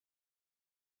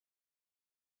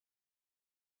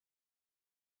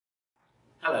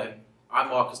Hello, I'm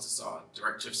Marcus Dussard,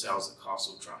 Director of Sales at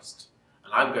Castle Trust,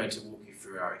 and I'm going to walk you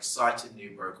through our exciting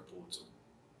new broker portal.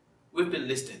 We've been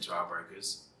listening to our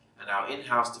brokers, and our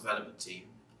in-house development team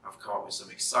have come up with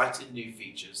some exciting new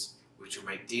features which will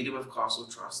make dealing with Castle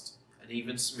Trust an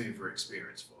even smoother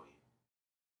experience for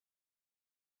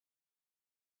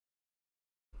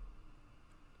you.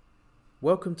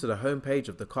 Welcome to the homepage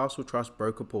of the Castle Trust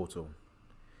Broker Portal.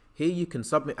 Here you can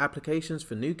submit applications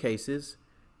for new cases,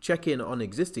 check in on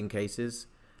existing cases,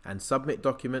 and submit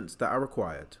documents that are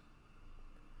required.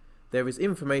 There is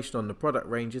information on the product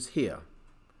ranges here.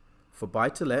 For Buy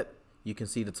to Let, you can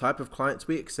see the type of clients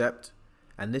we accept,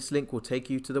 and this link will take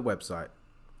you to the website.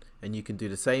 And you can do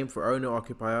the same for Owner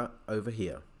Occupier over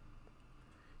here.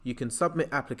 You can submit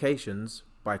applications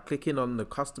by clicking on the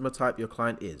customer type your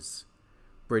client is: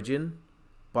 Bridging,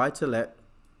 Buy to Let,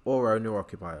 or Owner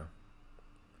Occupier.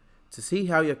 To see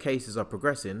how your cases are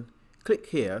progressing, click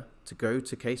here to go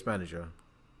to Case Manager.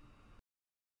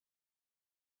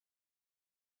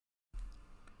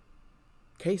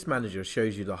 Case Manager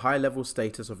shows you the high-level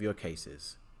status of your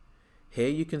cases. Here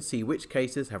you can see which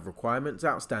cases have requirements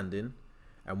outstanding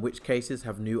and which cases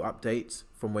have new updates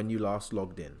from when you last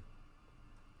logged in.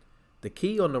 The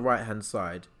key on the right-hand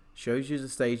side shows you the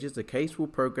stages the case will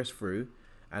progress through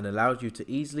and allows you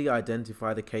to easily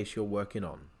identify the case you're working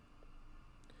on.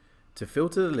 To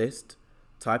filter the list,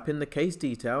 type in the case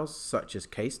details such as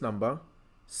case number,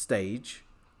 stage,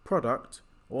 product,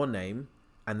 or name,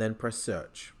 and then press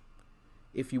search.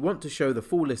 If you want to show the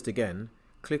full list again,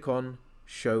 click on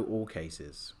Show All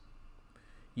Cases.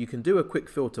 You can do a quick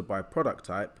filter by product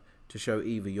type to show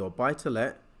either your Buy to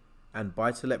Let and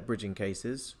Buy to Let bridging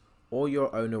cases or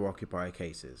your Owner Occupier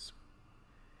cases.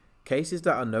 Cases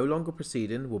that are no longer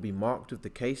proceeding will be marked with the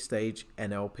case stage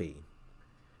NLP.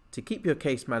 To keep your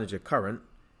case manager current,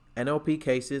 NLP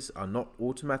cases are not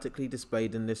automatically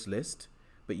displayed in this list,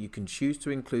 but you can choose to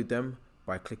include them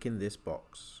by clicking this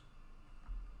box.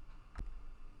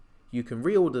 You can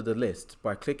reorder the list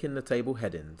by clicking the table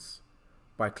headings.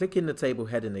 By clicking the table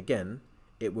heading again,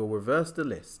 it will reverse the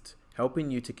list, helping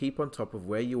you to keep on top of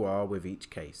where you are with each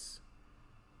case.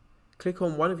 Click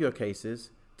on one of your cases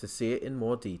to see it in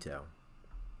more detail.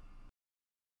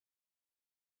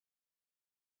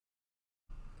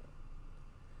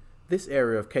 This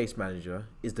area of Case Manager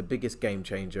is the biggest game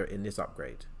changer in this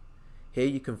upgrade. Here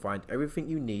you can find everything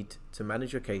you need to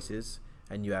manage your cases,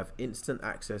 and you have instant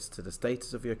access to the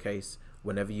status of your case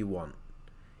whenever you want,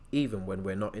 even when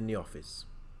we're not in the office.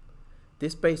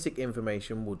 This basic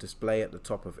information will display at the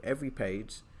top of every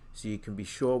page so you can be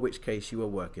sure which case you are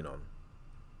working on.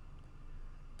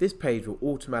 This page will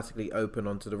automatically open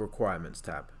onto the Requirements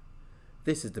tab.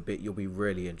 This is the bit you'll be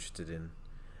really interested in,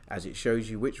 as it shows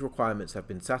you which requirements have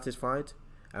been satisfied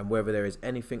and whether there is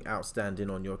anything outstanding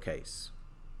on your case.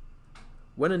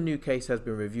 When a new case has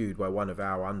been reviewed by one of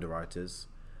our underwriters,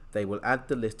 they will add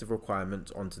the list of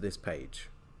requirements onto this page.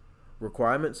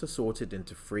 Requirements are sorted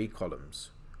into 3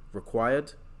 columns: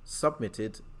 required,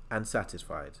 submitted, and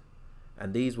satisfied,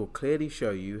 and these will clearly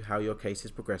show you how your case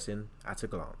is progressing at a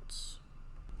glance.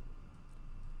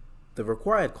 The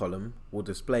required column will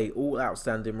display all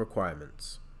outstanding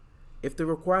requirements. If the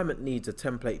requirement needs a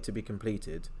template to be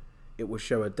completed, it will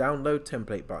show a download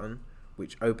template button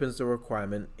which opens the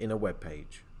requirement in a web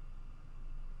page.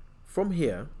 From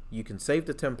here, you can save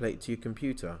the template to your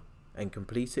computer and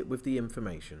complete it with the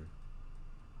information.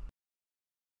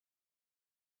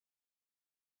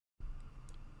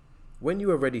 When you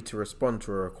are ready to respond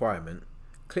to a requirement,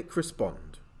 click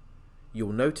Respond. You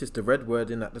will notice the red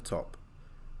wording at the top.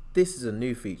 This is a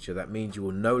new feature that means you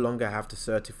will no longer have to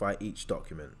certify each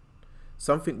document,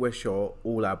 something we're sure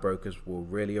all our brokers will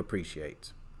really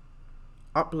appreciate.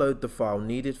 Upload the file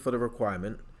needed for the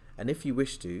requirement, and if you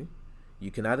wish to,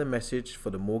 you can add a message for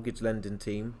the mortgage lending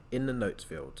team in the notes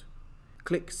field.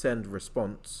 Click Send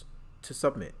Response to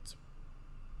submit.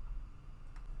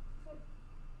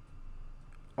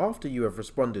 After you have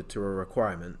responded to a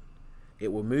requirement,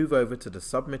 it will move over to the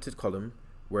Submitted column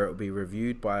where it will be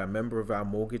reviewed by a member of our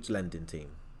mortgage lending team.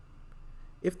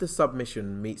 If the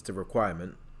submission meets the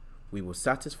requirement, we will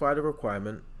satisfy the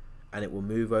requirement and it will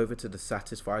move over to the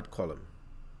Satisfied column.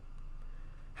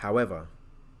 However,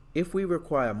 if we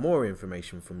require more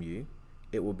information from you,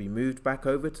 it will be moved back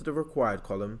over to the Required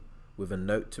column with a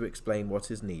note to explain what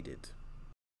is needed.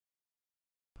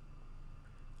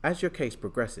 As your case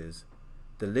progresses,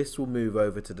 the list will move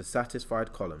over to the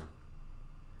Satisfied column.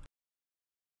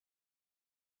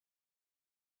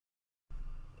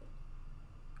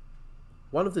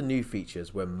 One of the new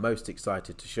features we're most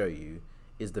excited to show you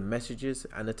is the Messages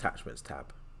and Attachments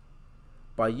tab.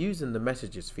 By using the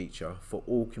messages feature for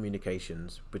all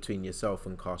communications between yourself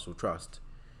and Castle Trust,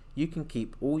 you can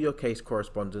keep all your case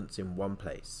correspondence in one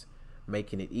place,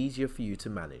 making it easier for you to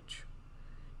manage.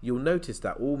 You'll notice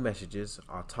that all messages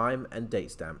are time and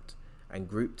date stamped and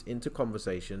grouped into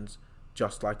conversations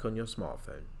just like on your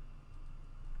smartphone.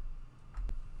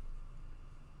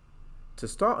 To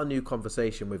start a new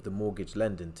conversation with the mortgage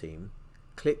lending team,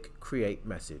 click Create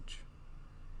Message.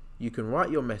 You can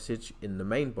write your message in the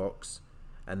main box,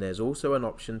 and there's also an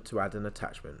option to add an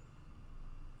attachment.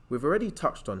 We've already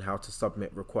touched on how to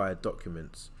submit required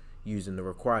documents using the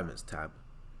Requirements tab,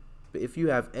 but if you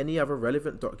have any other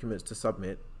relevant documents to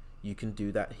submit, you can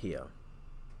do that here.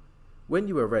 When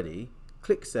you are ready,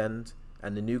 click Send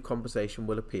and the new conversation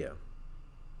will appear.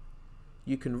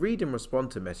 You can read and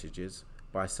respond to messages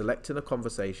by selecting a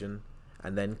conversation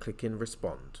and then clicking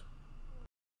Respond.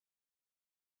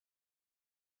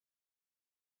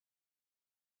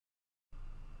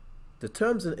 The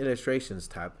Terms and Illustrations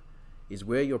tab is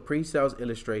where your pre-sales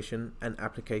illustration and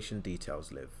application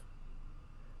details live.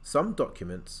 Some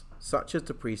documents, such as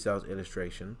the pre-sales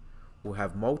illustration, will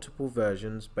have multiple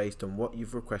versions based on what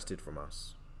you've requested from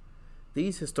us.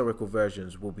 These historical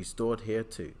versions will be stored here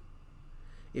too.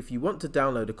 If you want to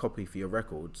download a copy for your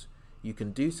records, you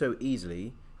can do so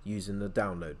easily using the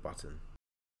Download button.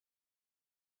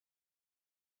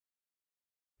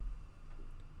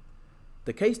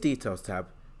 The Case Details tab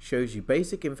shows you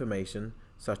basic information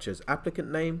such as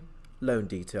applicant name, loan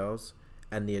details,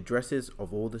 and the addresses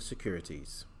of all the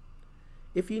securities.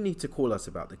 If you need to call us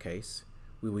about the case,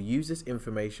 we will use this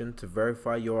information to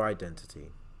verify your identity.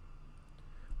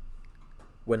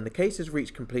 When the case has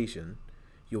reached completion,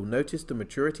 you'll notice the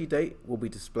maturity date will be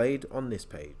displayed on this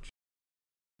page.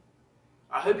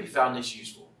 I hope you found this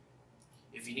useful.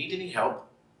 If you need any help,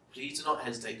 please do not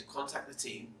hesitate to contact the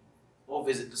team or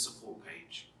visit the support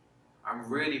page. I'm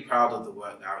really proud of the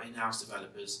work that our in-house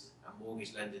developers and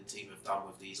mortgage lending team have done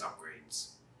with these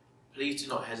upgrades. Please do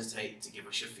not hesitate to give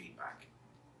us your feedback.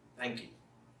 Thank you.